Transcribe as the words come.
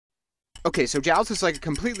Okay, so Jowls is like a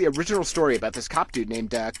completely original story about this cop dude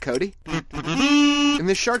named Cody and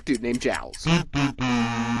this shark dude named Jowls.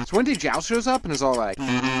 So one day Jowls shows up and is all like,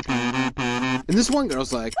 and this one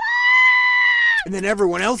girl's like, and then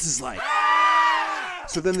everyone else is like.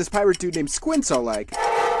 So then this pirate dude named Squint's all like,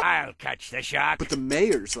 I'll catch the shark. but the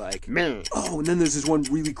mayor's like, meh. Oh, and then there's this one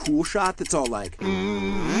really cool shot that's all like.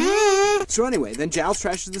 So anyway, then Jowls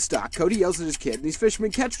trashes the stock, Cody yells at his kid, and these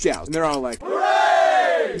fishermen catch Jowls, and they're all like,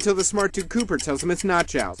 hooray! Until the smart dude Cooper tells them it's not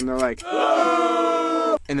Jowls, and they're like,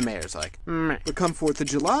 oh! And the mayor's like, meh. But come 4th of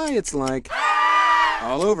July, it's like,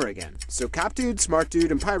 all over again. So cop dude, smart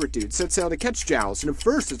dude, and pirate dude set sail to catch Jowls, and at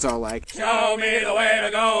first it's all like, Show me the way to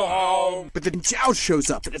go home. but then Jowls shows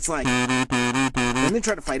up, and it's like, then they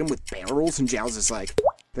try to fight him with barrels, and Jowls is like,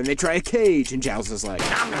 then they try a cage, and Jowls is like,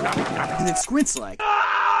 and then Squint's like,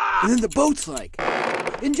 and then the boat's like,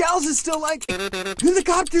 and Jowls is still like, and then the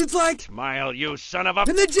cop dude's like, Smile, you son of a...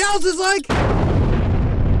 and then Jowls is like,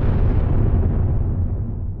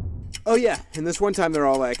 oh yeah, and this one time they're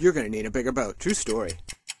all like, you're gonna need a bigger boat. True story.